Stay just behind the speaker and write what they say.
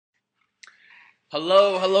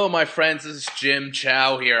Hello, my friends. This is Jim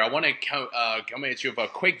Chow here. I want to come at you with a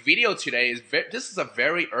quick video today. This is a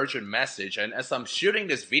very urgent message, and as I'm shooting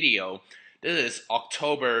this video, this is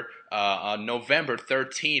November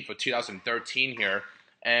 13th for 2013 here,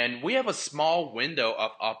 and we have a small window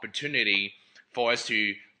of opportunity for us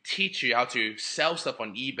to teach you how to sell stuff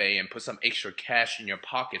on eBay and put some extra cash in your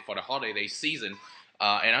pocket for the holiday season.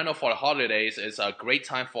 And I know for the holidays, it's a great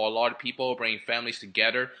time for a lot of people bringing families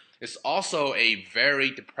together. It's also a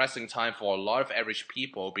very depressing time for a lot of average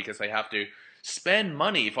people because they have to spend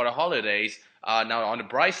money for the holidays. Now, on the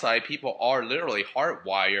bright side, people are literally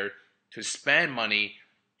hardwired to spend money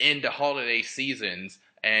in the holiday seasons,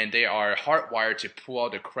 and they are hardwired to pull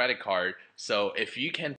out the credit card. So if you can